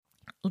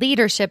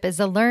Leadership is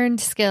a learned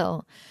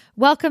skill.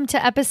 Welcome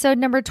to episode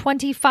number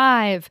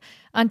 25.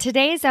 On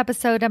today's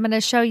episode, I'm going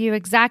to show you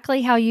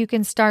exactly how you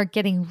can start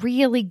getting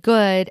really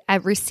good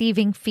at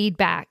receiving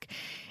feedback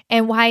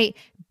and why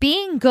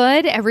being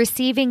good at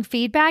receiving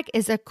feedback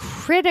is a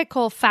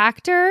critical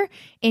factor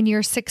in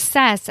your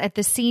success at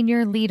the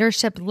senior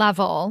leadership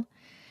level,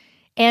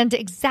 and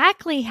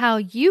exactly how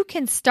you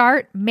can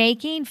start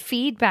making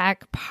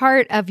feedback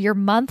part of your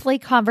monthly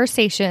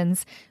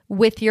conversations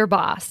with your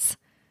boss.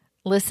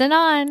 Listen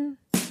on.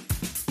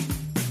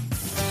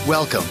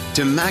 Welcome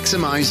to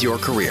Maximize Your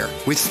Career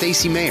with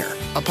Stacey Mayer,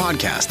 a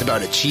podcast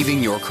about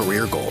achieving your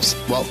career goals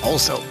while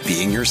also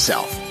being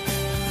yourself.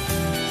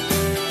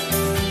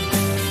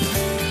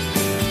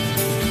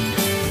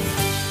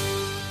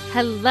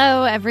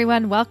 Hello,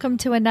 everyone. Welcome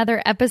to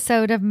another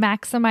episode of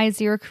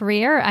Maximize Your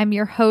Career. I'm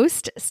your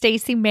host,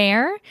 Stacey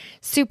Mayer.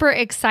 Super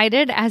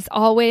excited, as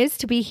always,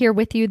 to be here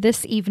with you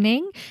this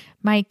evening.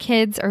 My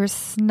kids are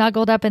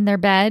snuggled up in their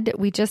bed.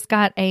 We just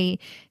got a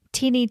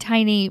teeny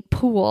tiny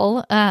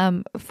pool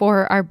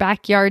for our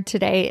backyard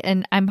today,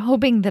 and I'm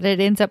hoping that it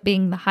ends up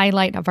being the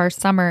highlight of our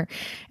summer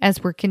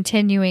as we're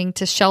continuing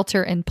to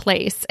shelter in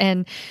place.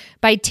 And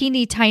by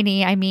teeny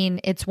tiny, I mean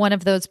it's one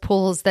of those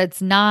pools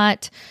that's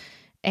not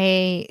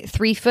a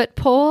 3-foot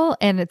pool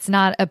and it's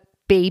not a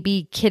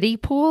baby kiddie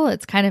pool.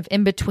 It's kind of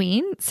in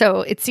between. So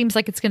it seems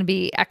like it's going to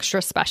be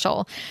extra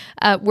special.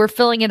 We're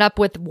filling it up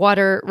with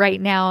water right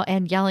now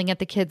and yelling at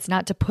the kids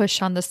not to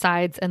push on the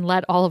sides and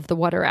let all of the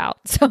water out.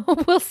 So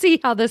we'll see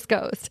how this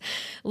goes.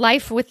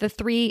 Life with the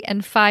 3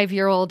 and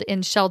 5-year-old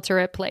in shelter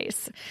at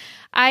place.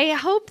 I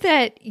hope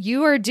that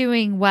you are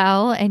doing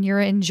well and you're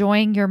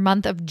enjoying your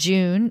month of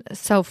June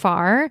so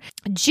far.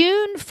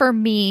 June for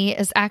me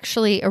is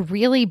actually a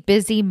really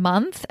busy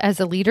month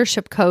as a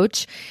leadership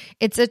coach.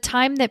 It's a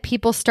time that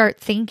people start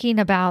thinking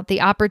about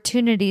the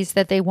opportunities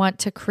that they want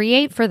to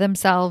create for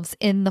themselves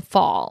in the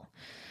fall.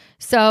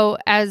 So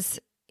as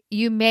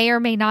you may or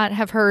may not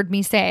have heard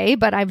me say,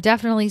 but I've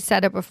definitely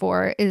said it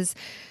before, is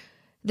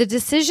the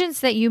decisions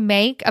that you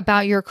make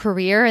about your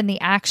career and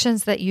the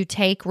actions that you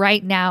take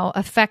right now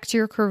affect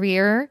your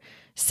career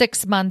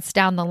 6 months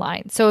down the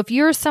line. So if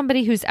you're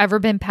somebody who's ever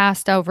been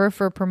passed over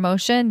for a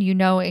promotion, you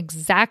know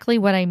exactly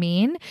what I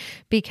mean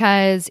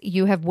because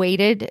you have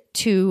waited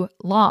too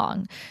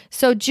long.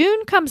 So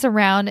June comes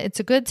around,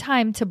 it's a good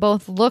time to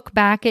both look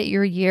back at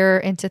your year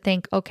and to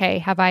think, okay,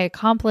 have I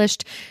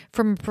accomplished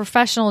from a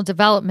professional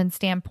development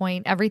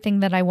standpoint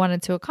everything that I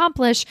wanted to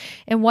accomplish?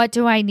 And what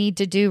do I need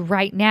to do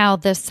right now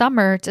this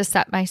summer to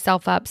set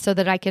myself up so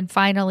that I can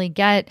finally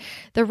get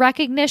the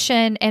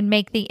recognition and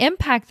make the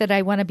impact that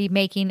I want to be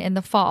making in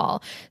the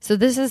fall? So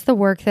this is the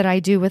work that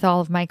I do with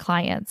all of my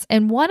clients.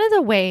 And one of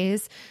the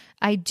ways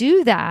I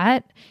do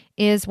that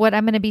is what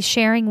I'm going to be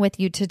sharing with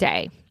you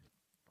today.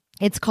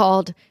 It's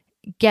called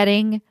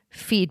getting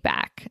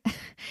feedback.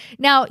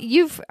 Now,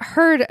 you've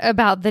heard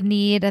about the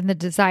need and the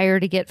desire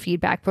to get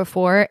feedback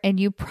before, and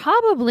you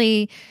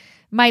probably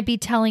might be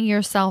telling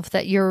yourself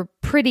that you're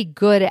pretty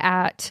good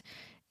at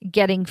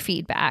getting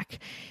feedback.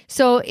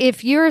 So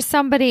if you're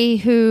somebody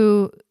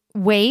who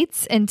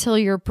waits until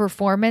your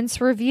performance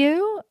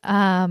review,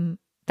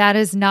 that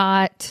is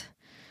not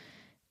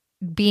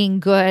being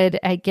good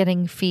at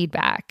getting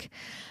feedback.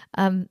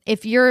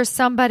 If you're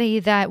somebody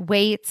that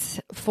waits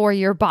for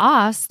your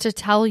boss to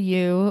tell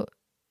you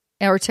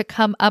or to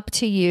come up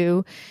to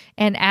you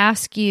and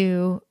ask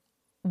you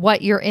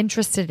what you're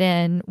interested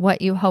in,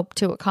 what you hope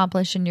to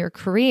accomplish in your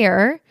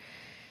career,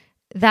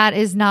 that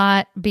is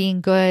not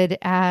being good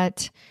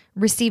at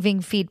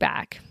receiving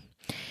feedback.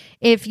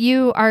 If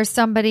you are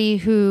somebody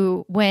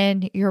who,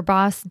 when your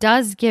boss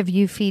does give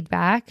you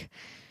feedback,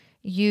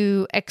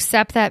 you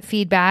accept that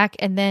feedback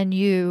and then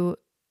you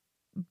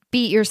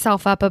beat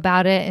yourself up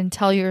about it and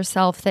tell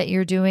yourself that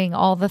you're doing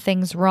all the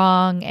things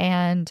wrong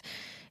and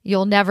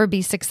you'll never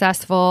be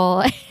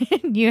successful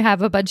and you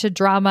have a bunch of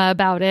drama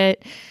about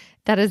it,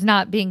 that is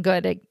not being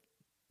good at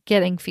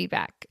getting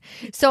feedback.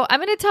 So I'm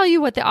going to tell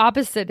you what the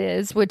opposite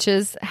is, which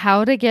is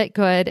how to get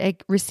good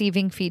at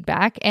receiving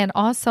feedback and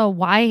also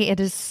why it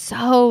is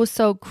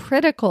so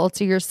critical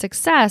to your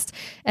success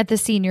at the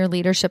senior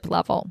leadership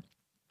level.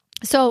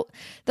 So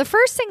the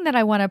first thing that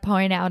I want to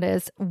point out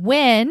is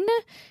when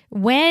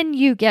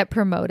you get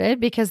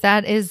promoted, because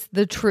that is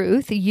the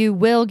truth, you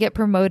will get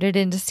promoted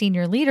into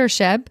senior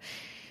leadership.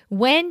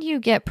 When you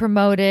get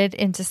promoted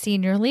into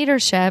senior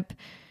leadership,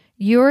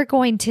 you're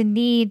going to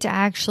need to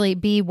actually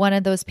be one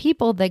of those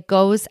people that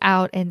goes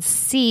out and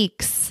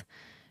seeks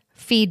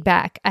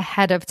feedback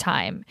ahead of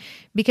time,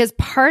 because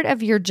part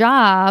of your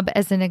job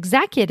as an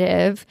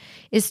executive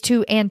is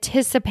to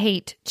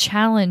anticipate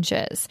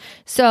challenges.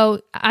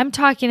 So I'm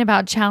talking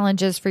about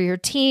challenges for your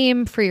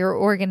team, for your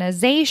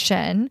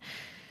organization,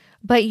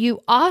 but you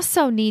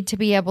also need to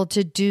be able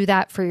to do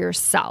that for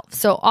yourself.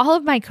 So all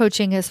of my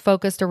coaching is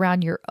focused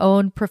around your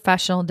own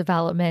professional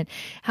development,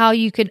 how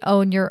you can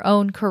own your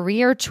own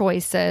career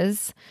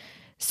choices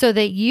so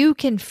that you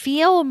can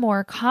feel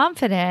more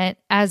confident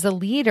as a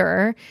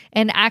leader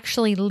and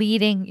actually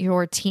leading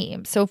your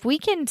team. So if we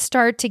can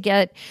start to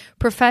get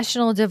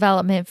professional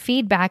development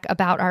feedback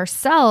about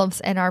ourselves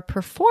and our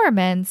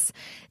performance,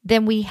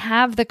 then we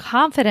have the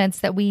confidence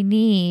that we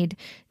need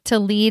to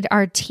lead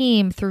our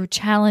team through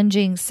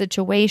challenging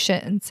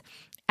situations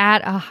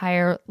at a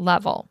higher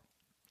level.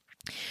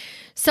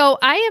 So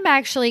I am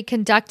actually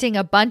conducting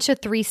a bunch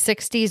of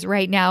 360s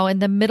right now in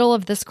the middle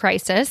of this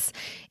crisis.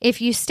 If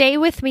you stay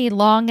with me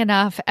long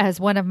enough as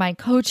one of my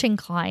coaching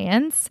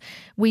clients,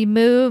 we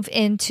move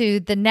into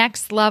the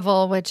next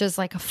level, which is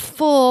like a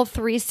full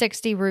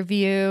 360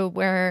 review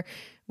where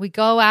we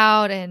go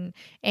out and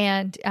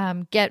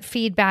get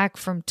feedback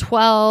from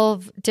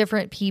 12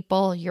 different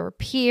people, your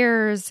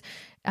peers,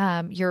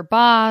 your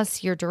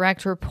boss, your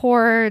direct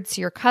reports,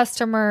 your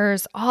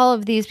customers. All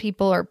of these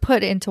people are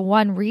put into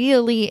one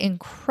really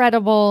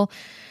incredible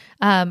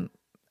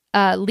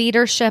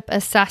leadership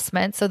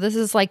assessment. So this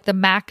is like the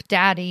Mac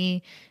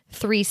Daddy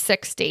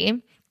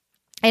 360.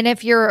 And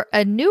if you're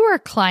a newer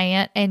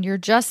client and you're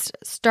just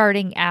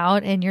starting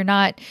out and you're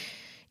not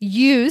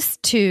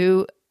used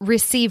to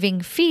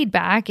receiving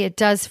feedback, it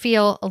does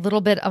feel a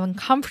little bit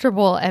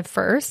uncomfortable at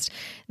first.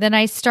 Then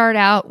I start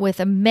out with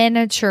a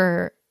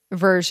miniature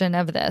version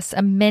of this,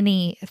 a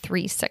mini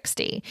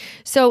 360.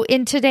 So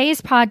in today's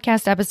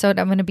podcast episode,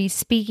 I'm going to be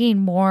speaking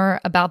more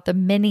about the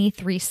mini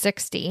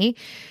 360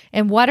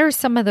 and what are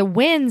some of the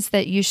wins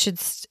that you should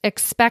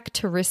expect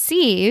to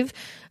receive,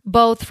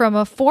 both from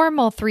a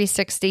formal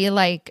 360,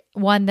 like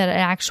one that an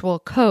actual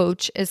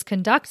coach is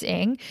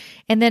conducting,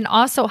 and then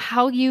also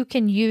how you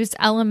can use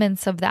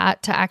elements of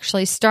that to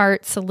actually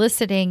start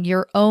soliciting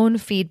your own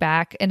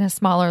feedback in a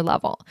smaller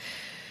level.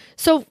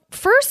 So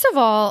first of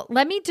all,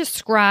 let me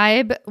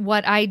describe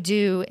what I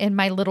do in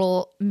my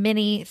little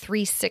mini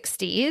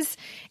 360s,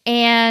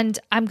 and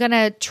I'm going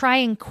to try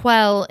and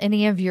quell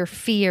any of your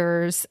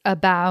fears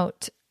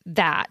about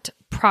that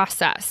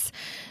process.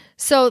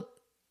 So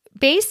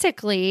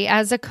basically,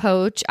 as a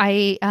coach,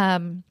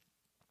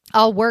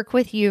 I'll work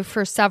with you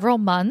for several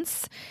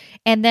months.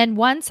 And then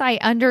once I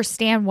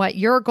understand what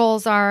your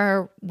goals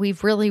are,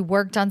 we've really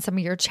worked on some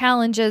of your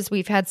challenges.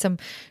 We've had some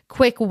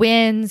quick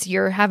wins.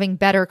 You're having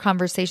better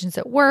conversations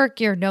at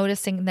work. You're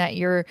noticing that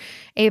you're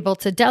able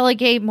to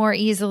delegate more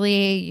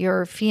easily.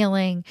 You're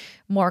feeling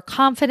more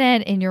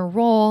confident in your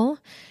role.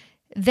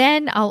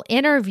 Then I'll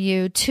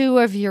interview two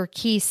of your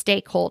key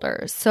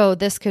stakeholders. So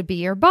this could be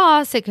your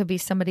boss. It could be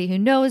somebody who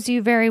knows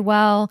you very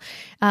well.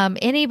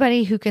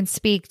 Anybody who can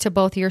speak to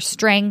both your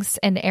strengths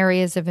and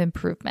areas of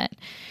improvement.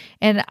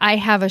 And I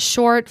have a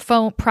short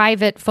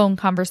private phone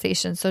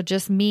conversation. So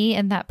just me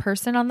and that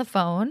person on the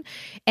phone.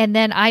 And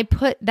then I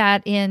put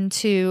that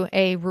into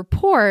a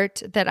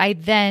report that I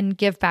then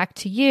give back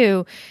to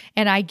you.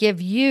 And I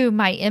give you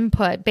my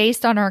input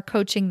based on our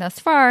coaching thus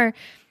far,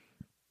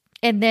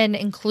 and then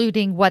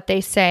including what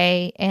they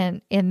say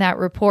and in that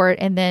report.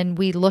 And then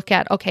we look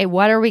at, okay,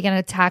 what are we going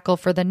to tackle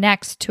for the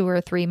next 2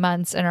 or 3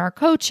 months in our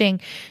coaching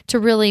to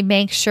really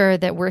make sure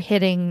that we're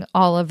hitting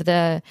all of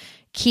the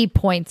key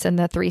points in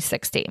the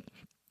 360.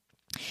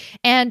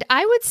 And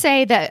I would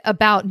say that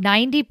about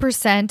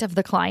 90% of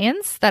the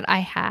clients that I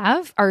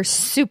have are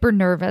super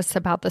nervous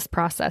about this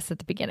process at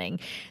the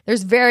beginning.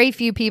 There's very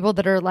few people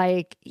that are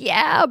like,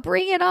 yeah,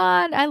 bring it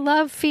on. I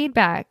love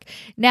feedback.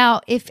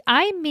 Now, if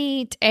I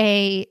meet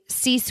a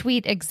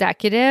C-suite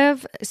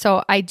executive,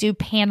 so I do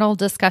panel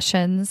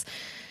discussions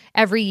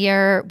every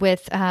year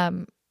with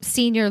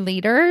senior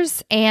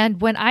leaders. And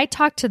when I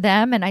talk to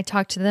them and I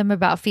talk to them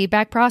about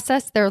feedback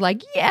process, they're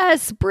like,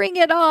 yes, bring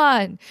it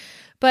on.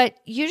 But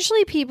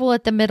usually people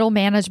at the middle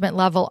management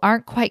level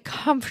aren't quite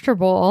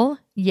comfortable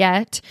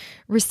yet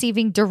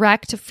receiving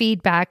direct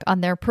feedback on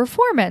their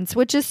performance,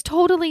 which is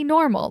totally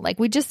normal. Like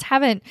we just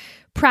haven't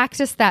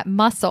practiced that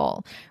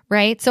muscle,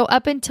 right? So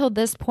up until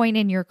this point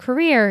in your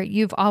career,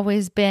 you've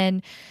always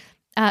been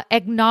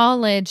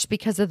acknowledged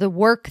because of the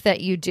work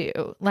that you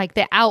do, like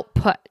the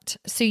output.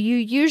 So you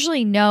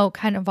usually know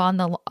kind of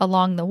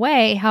along the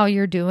way how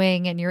you're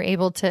doing, and you're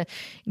able to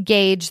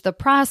gauge the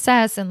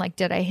process and like,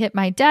 did I hit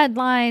my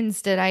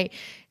deadlines?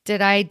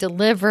 Did I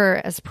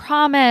deliver as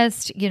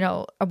promised? You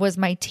know, was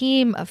my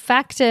team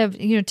effective?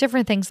 You know,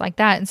 different things like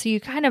that. And so you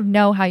kind of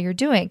know how you're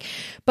doing.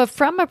 But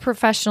from a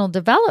professional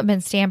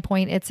development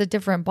standpoint, it's a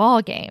different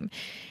ball game.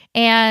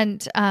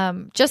 And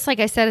just like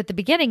I said at the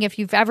beginning, if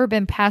you've ever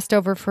been passed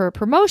over for a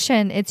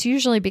promotion, it's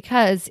usually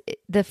because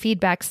the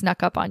feedback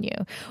snuck up on you.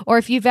 Or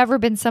if you've ever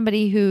been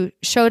somebody who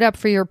showed up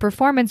for your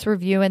performance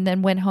review and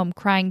then went home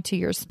crying to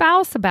your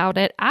spouse about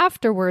it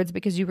afterwards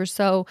because you were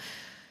so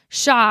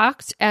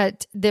shocked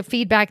at the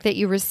feedback that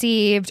you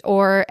received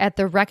or at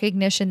the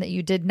recognition that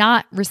you did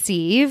not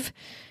receive,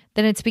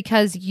 then it's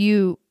because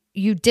you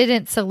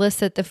didn't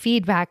solicit the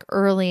feedback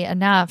early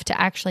enough to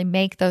actually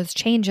make those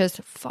changes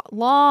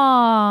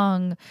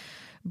long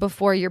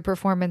before your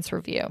performance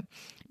review.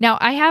 Now,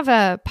 I have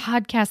a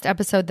podcast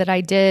episode that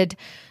I did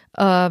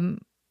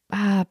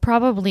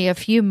probably a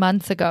few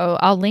months ago.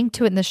 I'll link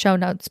to it in the show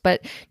notes,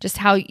 but just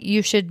how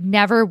you should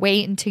never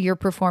wait until your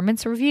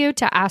performance review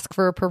to ask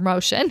for a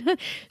promotion.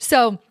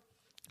 So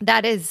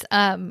that is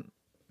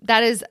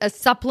a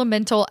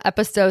supplemental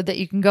episode that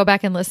you can go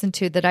back and listen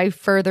to that I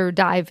further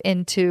dive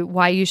into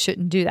why you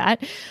shouldn't do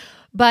that.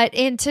 But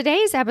in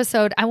today's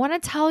episode, I want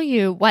to tell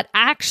you what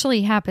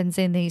actually happens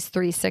in these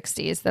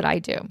 360s that I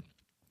do.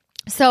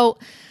 So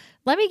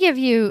let me give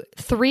you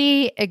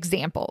 3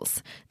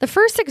 examples. The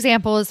first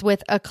example is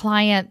with a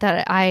client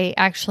that I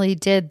actually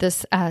did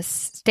this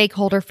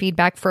stakeholder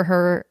feedback for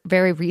her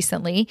very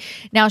recently.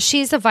 Now,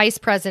 she's a vice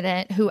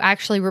president who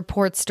actually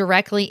reports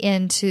directly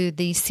into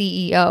the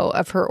CEO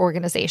of her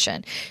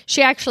organization.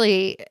 She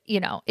actually,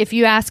 if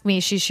you ask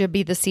me, she should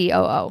be the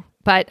COO.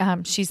 But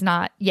she's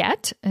not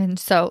yet. And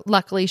so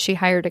luckily she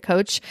hired a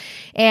coach.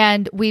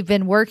 And we've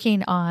been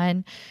working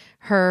on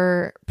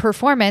her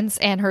performance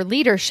and her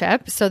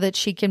leadership so that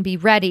she can be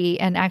ready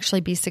and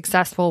actually be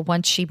successful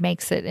once she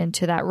makes it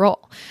into that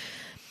role.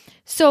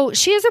 So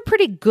she has a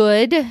pretty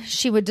good,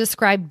 she would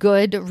describe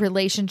good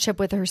relationship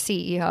with her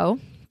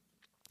CEO.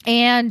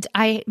 And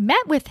I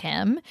met with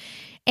him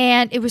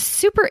and it was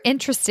super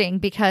interesting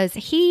because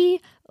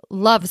he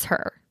loves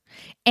her.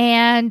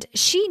 And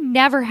she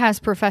never has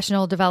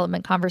professional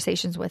development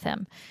conversations with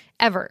him,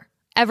 ever.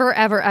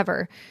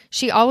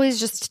 She always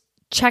just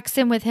checks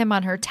in with him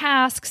on her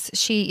tasks.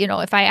 She,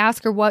 if I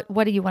ask her, what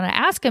do you want to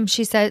ask him?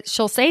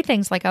 She'll say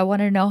things like, I want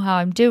to know how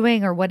I'm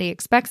doing or what he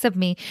expects of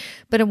me.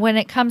 But when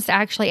it comes to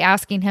actually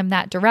asking him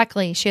that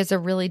directly, she has a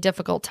really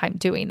difficult time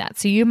doing that.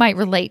 So you might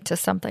relate to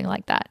something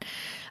like that.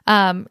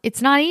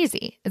 It's not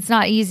easy. It's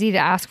not easy to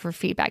ask for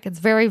feedback. It's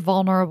very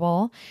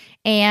vulnerable,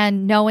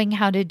 and knowing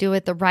how to do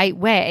it the right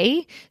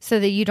way so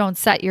that you don't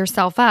set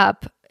yourself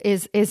up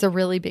is a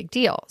really big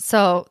deal.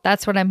 So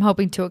that's what I'm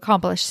hoping to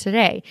accomplish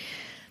today.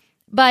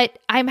 But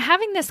I'm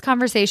having this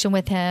conversation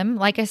with him.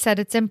 Like I said,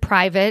 it's in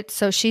private,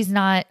 so she's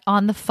not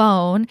on the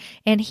phone,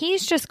 and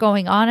he's just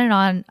going on and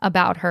on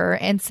about her.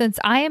 And since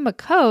I am a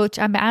coach,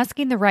 I'm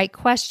asking the right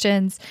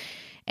questions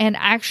and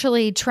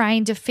actually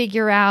trying to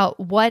figure out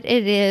what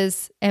it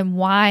is and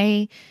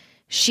why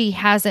she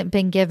hasn't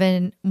been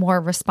given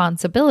more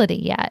responsibility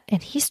yet.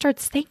 And he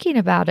starts thinking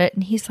about it,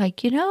 and he's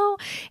like,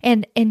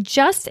 and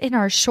just in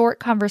our short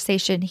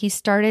conversation, he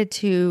started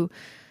to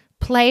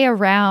play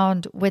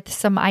around with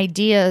some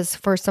ideas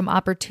for some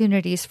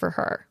opportunities for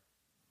her.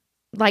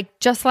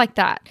 Just like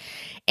that.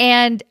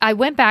 And I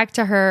went back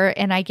to her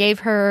and I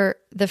gave her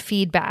the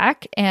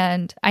feedback.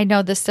 And I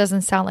know this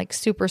doesn't sound like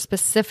super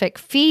specific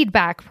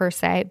feedback per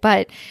se,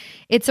 but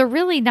it's a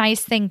really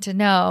nice thing to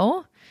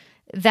know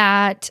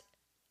that,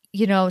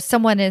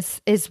 someone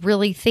is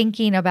really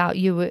thinking about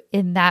you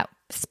in that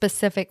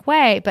specific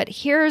way. But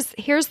here's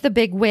the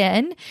big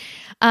win,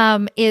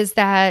 is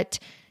that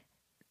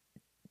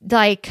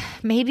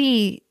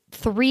maybe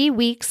 3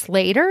 weeks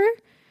later,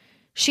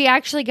 she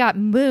actually got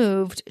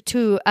moved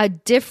to a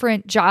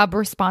different job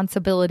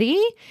responsibility,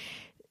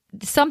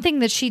 something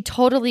that she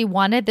totally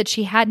wanted that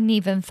she hadn't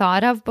even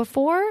thought of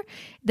before,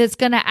 that's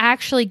going to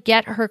actually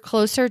get her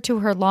closer to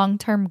her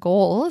long-term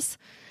goals,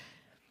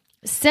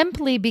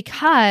 simply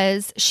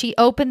because she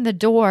opened the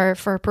door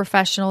for a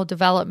professional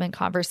development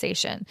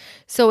conversation.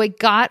 So it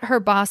got her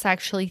boss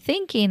actually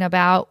thinking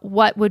about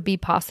what would be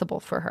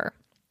possible for her.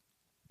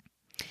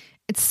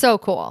 It's so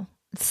cool.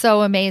 It's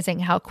so amazing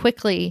how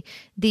quickly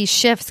these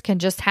shifts can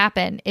just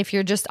happen if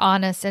you're just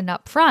honest and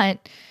upfront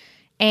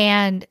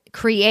and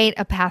create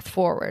a path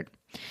forward.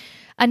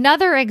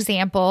 Another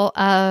example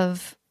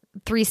of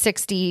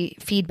 360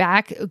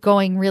 feedback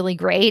going really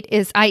great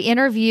is I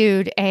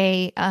interviewed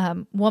a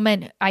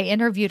woman. I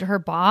interviewed her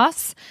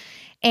boss,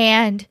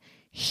 and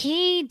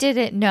he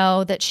didn't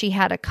know that she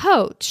had a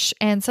coach.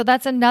 And so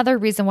that's another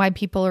reason why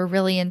people are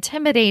really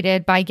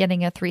intimidated by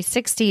getting a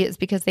 360, is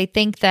because they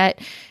think that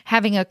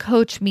having a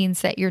coach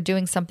means that you're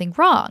doing something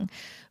wrong.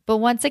 But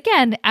once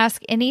again,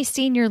 ask any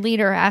senior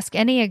leader, ask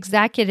any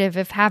executive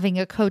if having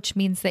a coach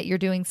means that you're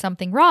doing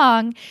something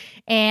wrong.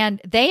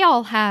 And they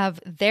all have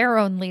their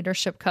own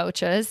leadership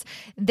coaches.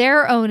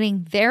 They're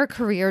owning their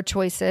career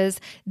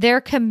choices.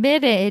 They're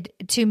committed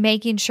to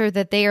making sure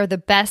that they are the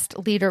best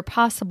leader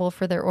possible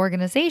for their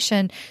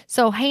organization.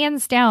 So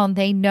hands down,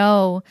 they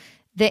know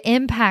the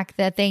impact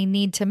that they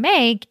need to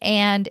make.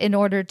 And in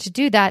order to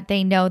do that,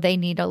 they know they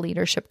need a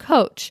leadership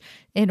coach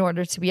in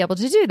order to be able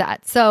to do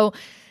that. So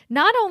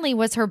not only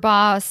was her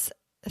boss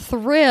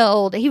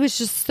thrilled, he was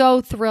just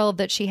so thrilled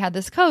that she had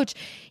this coach,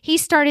 he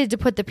started to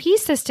put the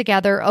pieces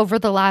together over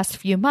the last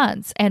few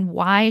months and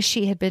why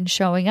she had been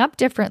showing up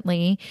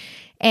differently,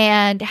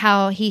 and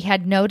how he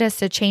had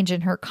noticed a change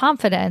in her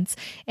confidence,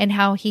 and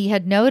how he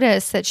had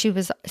noticed that she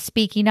was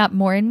speaking up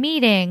more in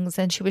meetings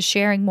and she was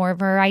sharing more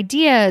of her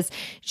ideas.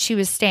 She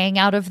was staying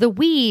out of the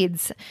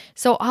weeds.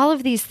 So all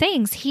of these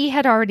things he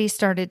had already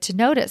started to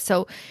notice.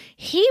 So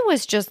he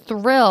was just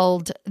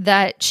thrilled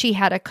that she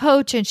had a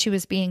coach and she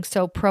was being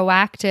so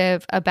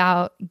proactive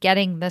about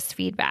getting this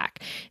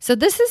feedback. So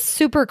this is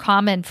super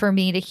common for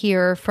me to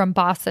hear from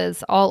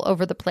bosses all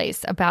over the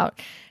place about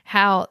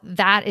how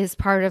that is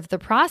part of the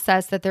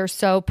process, that they're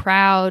so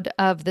proud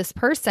of this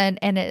person,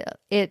 and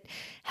it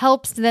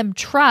helps them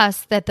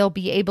trust that they'll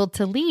be able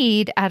to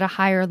lead at a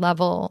higher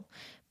level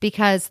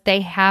because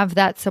they have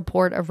that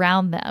support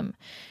around them.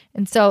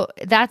 And so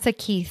that's a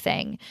key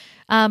thing.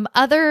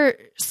 Other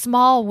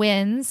small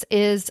wins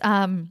is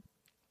I'm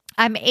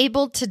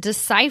able to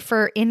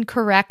decipher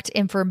incorrect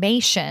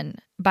information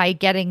by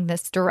getting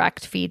this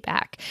direct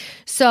feedback.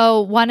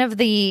 So one of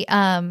the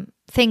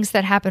things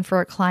that happened for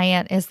a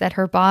client is that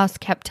her boss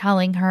kept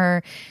telling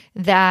her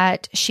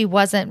that she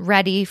wasn't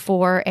ready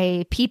for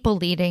a people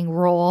leading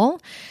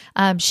role.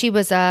 She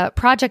was a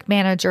project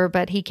manager,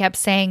 but he kept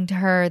saying to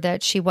her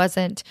that she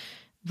wasn't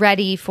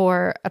ready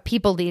for a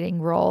people leading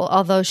role,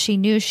 although she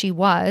knew she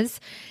was.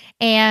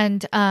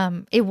 And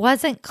it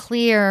wasn't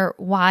clear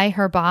why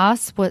her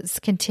boss was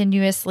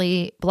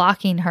continuously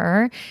blocking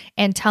her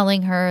and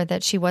telling her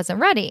that she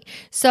wasn't ready.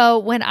 So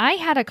when I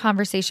had a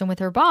conversation with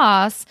her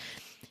boss,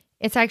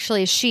 it's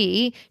actually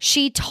she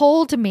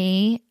told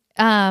me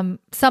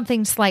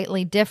something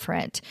slightly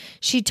different.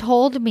 She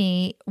told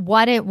me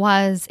what it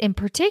was in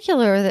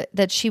particular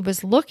that she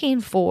was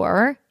looking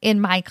for in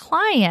my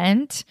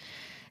client.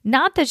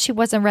 Not that she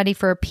wasn't ready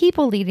for a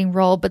people leading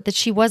role, but that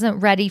she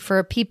wasn't ready for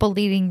a people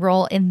leading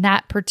role in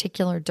that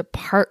particular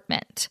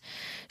department.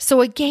 So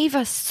it gave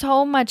us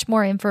so much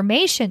more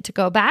information to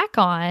go back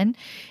on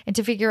and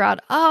to figure out,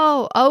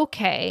 oh,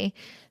 okay,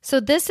 so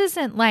this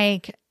isn't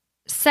like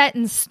set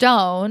in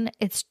stone.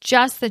 It's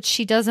just that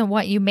she doesn't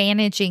want you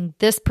managing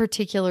this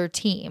particular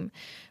team.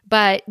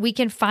 But we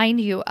can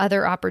find you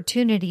other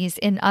opportunities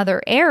in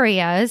other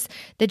areas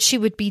that she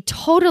would be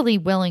totally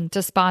willing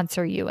to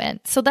sponsor you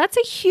in. So that's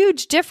a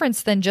huge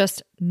difference than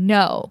just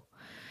no.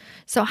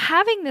 So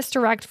having this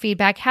direct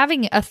feedback,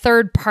 having a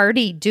third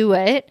party do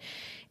it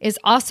is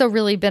also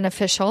really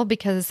beneficial,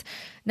 because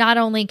not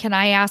only can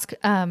I ask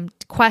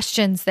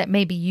questions that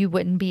maybe you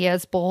wouldn't be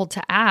as bold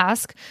to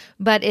ask,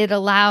 but it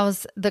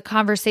allows the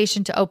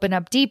conversation to open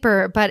up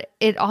deeper, but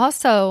it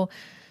also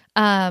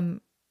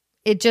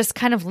it just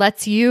kind of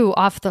lets you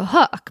off the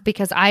hook,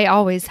 because I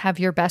always have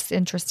your best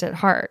interest at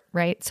heart,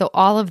 right? So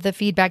all of the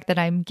feedback that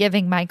I'm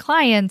giving my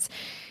clients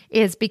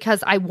is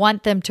because I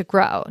want them to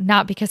grow,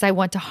 not because I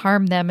want to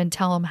harm them and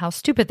tell them how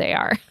stupid they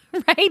are,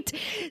 right?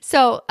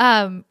 So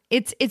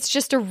it's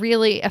just a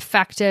really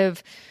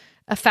effective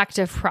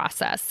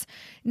process.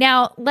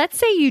 Now, let's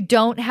say you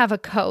don't have a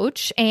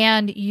coach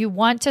and you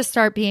want to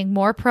start being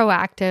more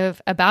proactive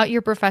about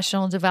your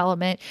professional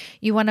development.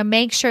 You want to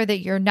make sure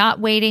that you're not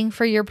waiting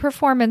for your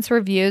performance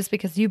reviews,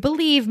 because you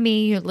believe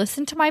me, you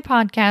listen to my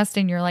podcast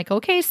and you're like,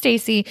 okay,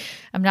 Stacy,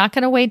 I'm not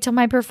going to wait till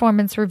my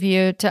performance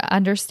review to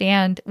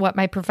understand what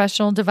my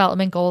professional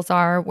development goals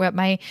are, what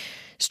my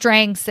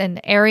strengths and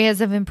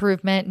areas of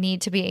improvement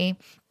need to be.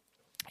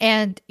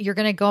 And you're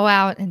going to go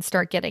out and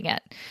start getting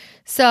it.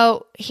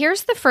 So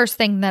here's the first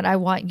thing that I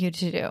want you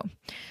to do.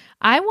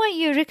 I want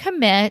you to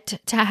commit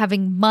to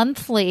having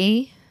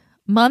monthly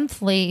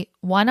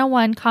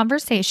one-on-one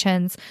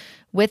conversations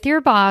with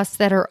your boss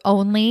that are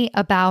only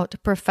about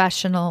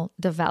professional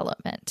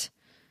development.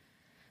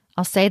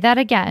 I'll say that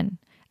again.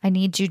 I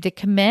need you to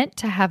commit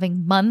to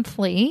having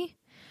monthly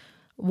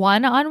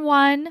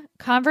one-on-one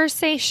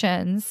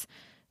conversations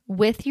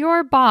with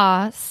your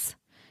boss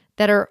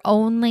that are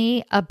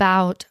only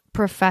about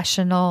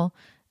professional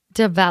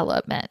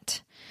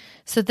development.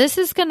 So this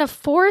is going to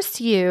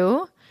force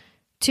you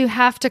to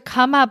have to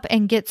come up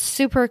and get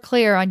super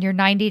clear on your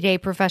 90-day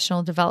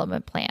professional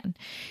development plan.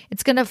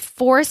 It's going to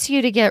force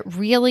you to get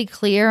really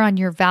clear on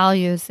your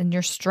values and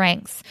your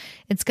strengths.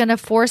 It's going to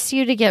force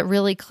you to get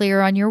really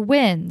clear on your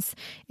wins.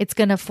 It's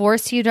going to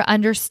force you to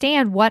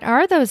understand what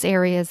are those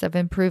areas of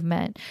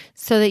improvement,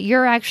 so that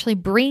you're actually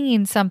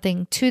bringing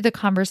something to the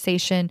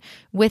conversation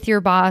with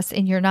your boss,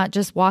 and you're not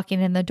just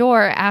walking in the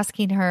door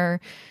asking her,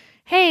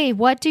 hey,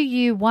 what do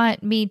you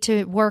want me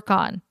to work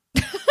on?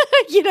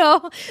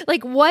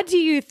 Like, what do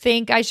you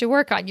think I should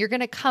work on? You're going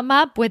to come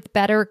up with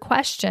better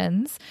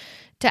questions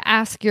to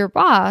ask your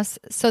boss,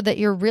 so that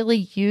you're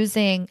really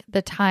using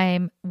the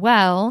time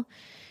well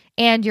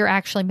and you're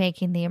actually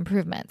making the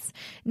improvements.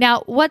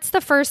 Now, what's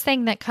the first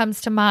thing that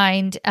comes to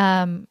mind?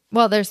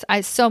 Well, there's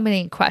so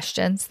many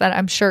questions that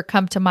I'm sure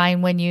come to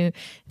mind when you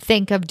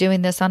think of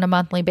doing this on a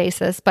monthly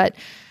basis, but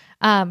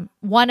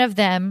one of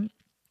them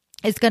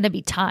is going to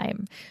be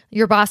time.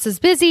 Your boss is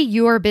busy,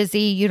 you are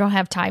busy, you don't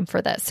have time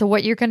for this. So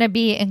what you're going to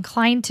be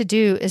inclined to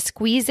do is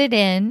squeeze it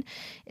in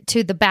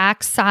to the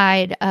back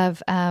side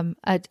of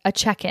a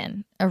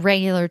check-in, a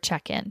regular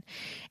check-in.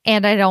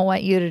 And I don't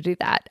want you to do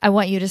that. I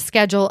want you to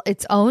schedule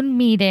its own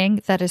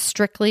meeting that is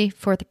strictly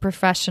for the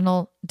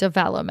professional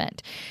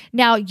development.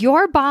 Now,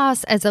 your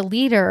boss as a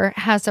leader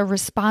has a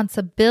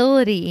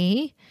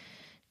responsibility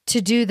to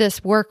do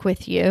this work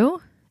with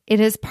you. It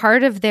is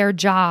part of their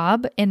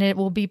job, and it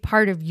will be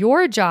part of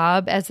your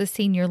job as a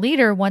senior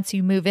leader once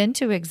you move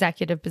into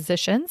executive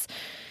positions.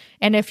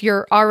 And if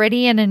you're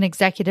already in an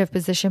executive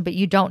position, but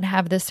you don't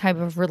have this type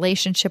of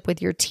relationship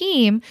with your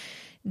team,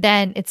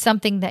 then it's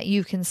something that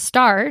you can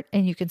start,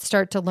 and you can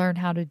start to learn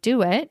how to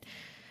do it.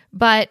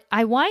 But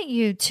I want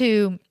you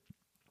to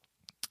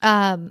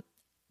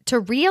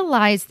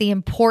realize the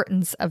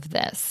importance of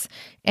this.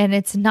 And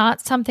it's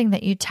not something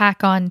that you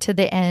tack on to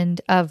the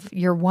end of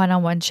your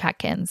one-on-one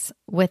check-ins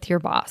with your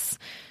boss.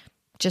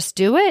 Just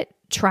do it.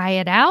 Try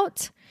it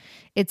out.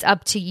 It's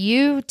up to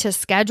you to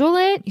schedule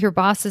it. Your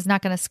boss is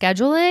not going to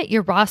schedule it.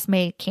 Your boss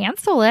may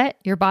cancel it.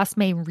 Your boss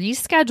may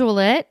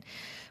reschedule it.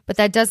 But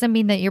that doesn't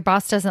mean that your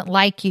boss doesn't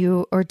like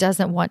you or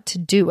doesn't want to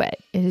do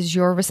it. It is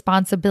your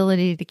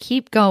responsibility to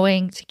keep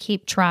going, to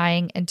keep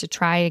trying, and to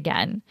try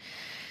again.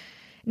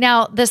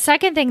 Now, the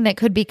second thing that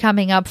could be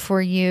coming up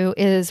for you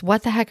is,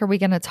 what the heck are we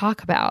going to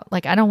talk about?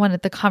 Like, I don't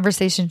want the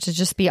conversation to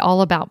just be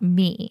all about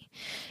me.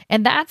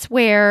 And that's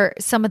where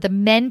some of the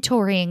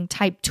mentoring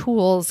type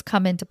tools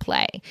come into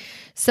play.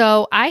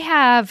 So I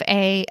have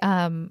a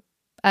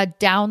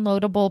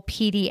downloadable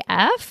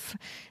PDF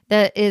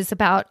that is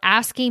about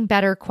asking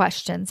better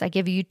questions. I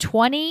give you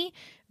 20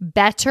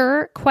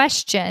 better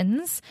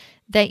questions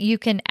that you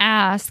can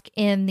ask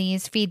in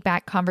these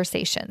feedback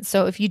conversations.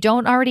 So if you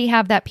don't already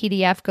have that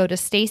PDF, go to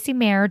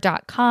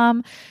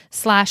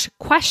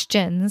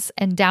stacymayer.com/questions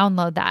and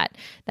download that.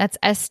 That's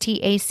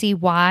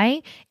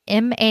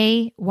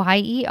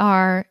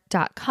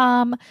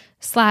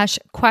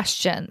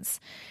stacymayer.com/questions.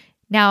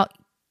 Now,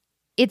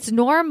 it's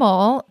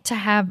normal to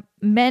have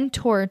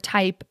mentor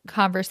type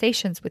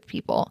conversations with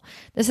people.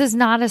 This is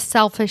not a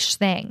selfish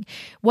thing.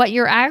 What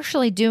you're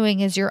actually doing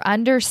is you're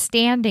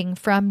understanding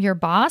from your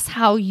boss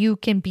how you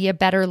can be a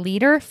better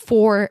leader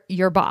for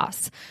your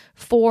boss,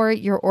 for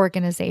your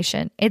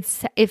organization.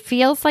 It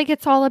feels like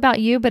it's all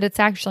about you, but it's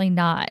actually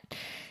not.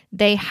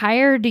 They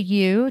hired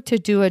you to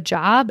do a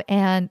job,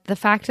 and the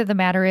fact of the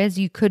matter is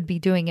you could be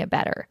doing it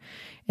better.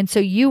 And so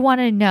you want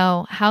to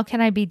know, how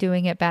can I be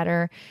doing it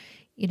better?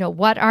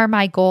 What are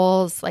my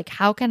goals? Like,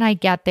 how can I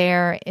get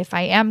there? If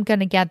I am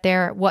going to get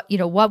there,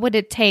 what would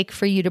it take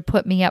for you to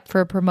put me up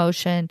for a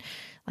promotion?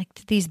 Like,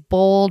 these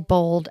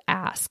bold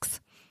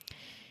asks.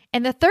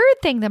 And the third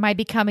thing that might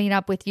be coming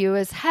up with you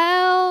is,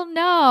 hell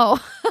no.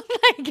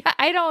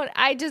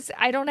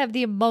 I don't have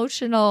the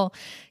emotional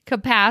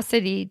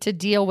capacity to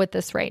deal with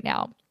this right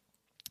now.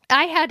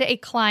 I had a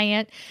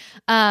client,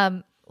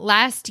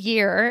 last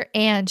year,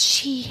 and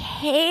she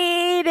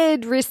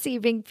hated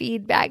receiving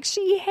feedback.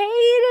 She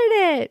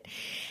hated it.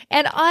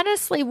 And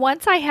honestly,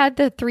 once I had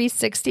the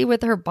 360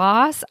 with her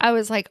boss, I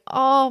was like,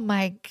 oh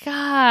my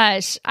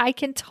gosh, I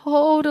can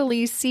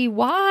totally see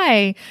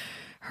why.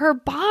 Her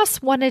boss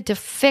wanted to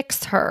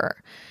fix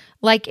her.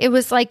 Like, it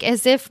was like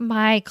as if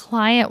my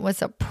client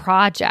was a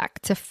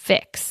project to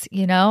fix,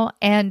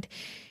 and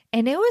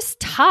it was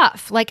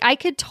tough. Like, I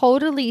could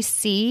totally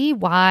see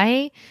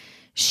why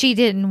she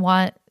didn't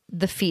want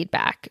the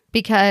feedback,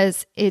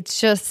 because it's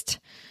just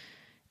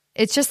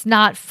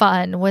not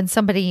fun when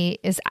somebody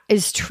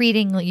is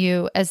treating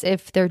you as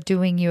if they're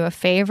doing you a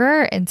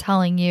favor and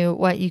telling you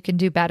what you can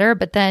do better,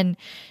 but then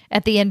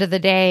at the end of the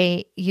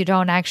day you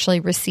don't actually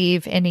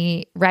receive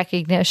any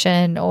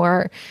recognition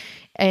or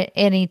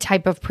any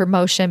type of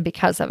promotion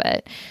because of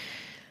it.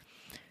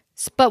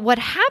 But what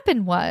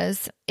happened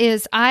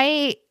is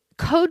I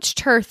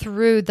coached her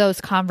through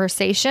those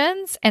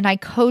conversations, and I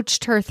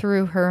coached her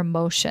through her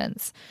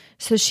emotions.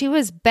 So she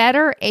was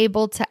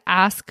able to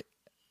ask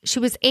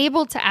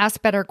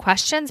better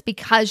questions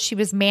because she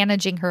was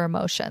managing her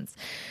emotions.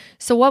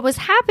 So what was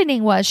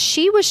happening was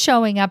she was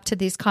showing up to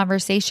these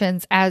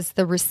conversations as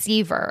the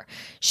receiver.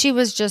 She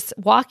was just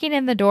walking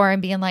in the door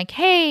and being like,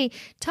 hey,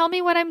 tell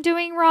me what I'm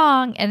doing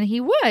wrong. And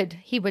he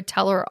would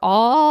tell her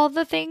all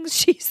the things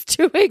she's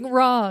doing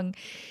wrong.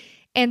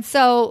 And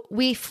so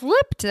we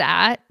flipped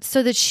that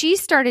so that she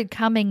started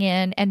coming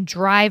in and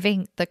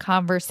driving the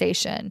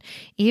conversation.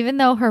 Even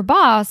though her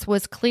boss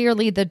was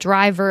clearly the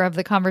driver of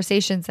the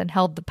conversations and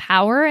held the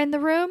power in the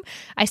room,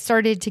 I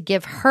started to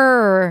give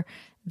her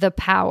the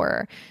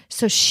power.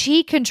 So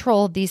she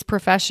controlled these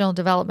professional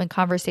development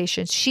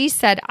conversations. She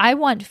said, I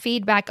want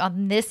feedback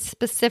on this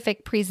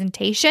specific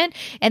presentation,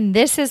 and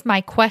this is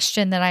my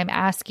question that I'm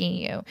asking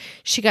you.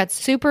 She got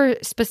super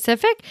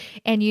specific,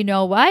 and you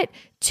know what?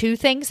 2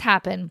 things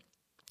happened.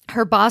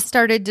 Her boss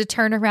started to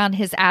turn around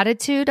his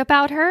attitude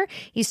about her.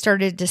 He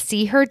started to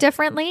see her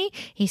differently.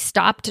 He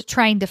stopped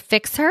trying to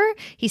fix her.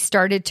 He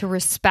started to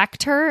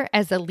respect her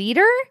as a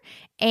leader.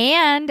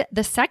 And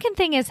the second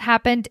thing has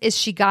happened is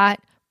she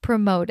got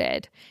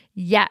promoted.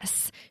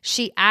 Yes,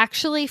 she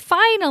actually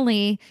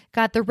finally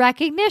got the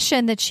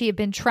recognition that she had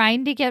been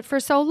trying to get for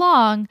so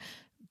long.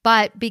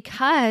 But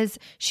because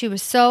she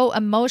was so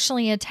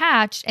emotionally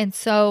attached and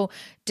so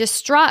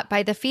distraught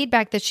by the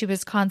feedback that she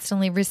was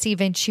constantly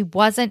receiving, she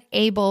wasn't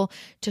able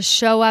to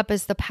show up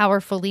as the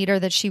powerful leader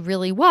that she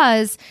really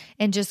was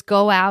and just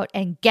go out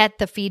and get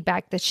the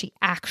feedback that she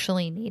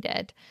actually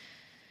needed.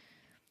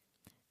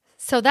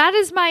 So that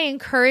is my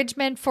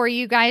encouragement for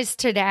you guys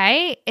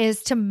today,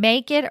 is to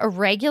make it a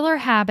regular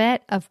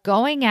habit of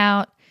going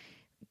out,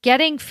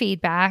 getting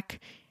feedback,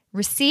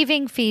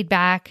 receiving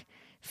feedback,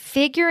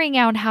 figuring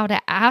out how to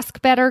ask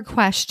better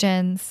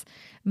questions,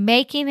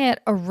 making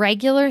it a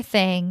regular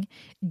thing,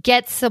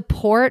 get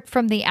support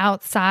from the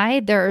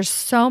outside. There are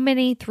so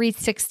many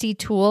 360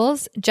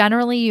 tools.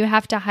 Generally, you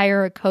have to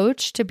hire a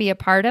coach to be a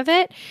part of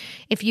it.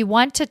 If you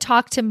want to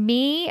talk to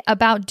me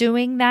about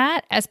doing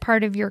that as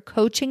part of your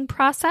coaching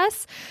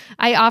process,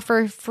 I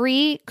offer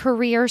free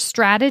career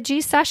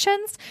strategy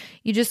sessions.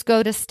 You just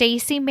go to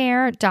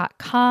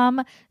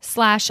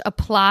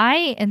stacymayer.com/apply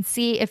and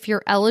see if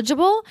you're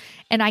eligible.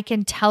 And I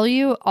can tell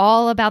you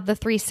all about the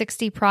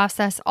 360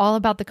 process, all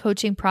about the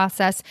coaching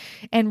process,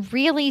 and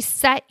really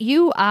set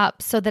you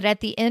up so that at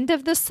the end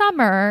of the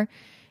summer,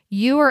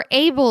 you are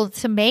able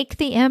to make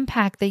the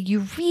impact that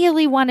you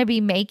really want to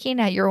be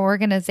making at your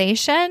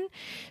organization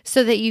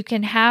so that you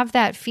can have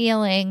that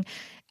feeling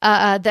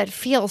that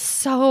feels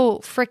so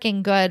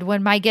freaking good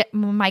when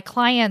my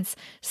clients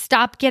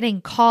stop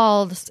getting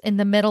calls in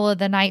the middle of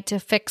the night to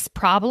fix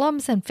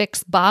problems and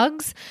fix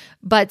bugs,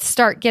 but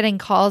start getting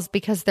calls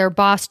because their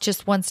boss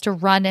just wants to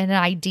run an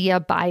idea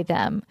by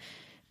them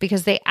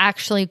because they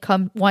actually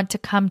want to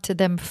come to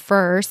them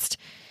first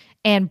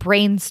and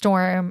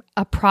brainstorm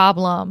a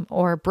problem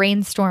or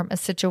brainstorm a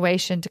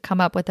situation to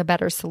come up with a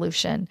better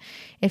solution.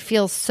 It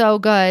feels so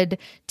good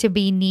to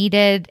be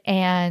needed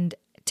and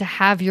to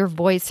have your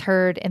voice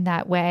heard in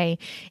that way.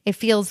 It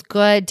feels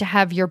good to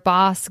have your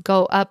boss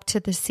go up to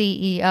the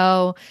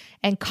CEO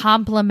and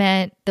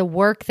compliment the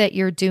work that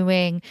you're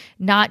doing,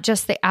 not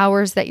just the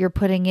hours that you're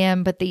putting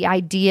in, but the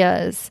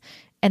ideas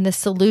and the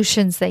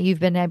solutions that you've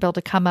been able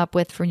to come up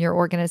with from your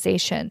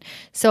organization.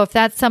 So if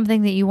that's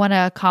something that you want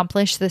to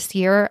accomplish this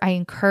year, I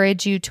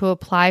encourage you to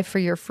apply for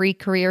your free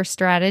career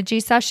strategy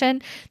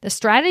session. The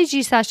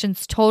strategy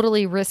session's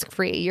totally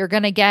risk-free. You're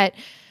going to get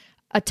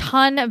a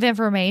ton of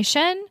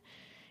information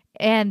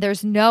and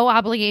there's no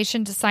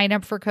obligation to sign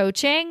up for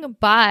coaching.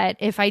 But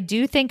if I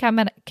do think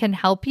can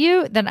help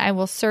you, then I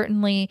will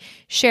certainly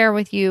share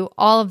with you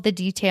all of the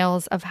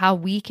details of how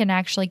we can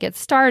actually get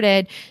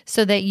started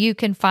so that you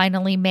can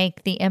finally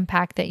make the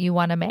impact that you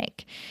want to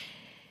make.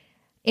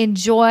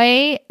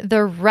 Enjoy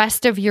the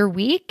rest of your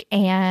week,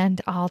 and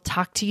I'll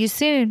talk to you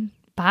soon.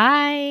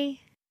 Bye.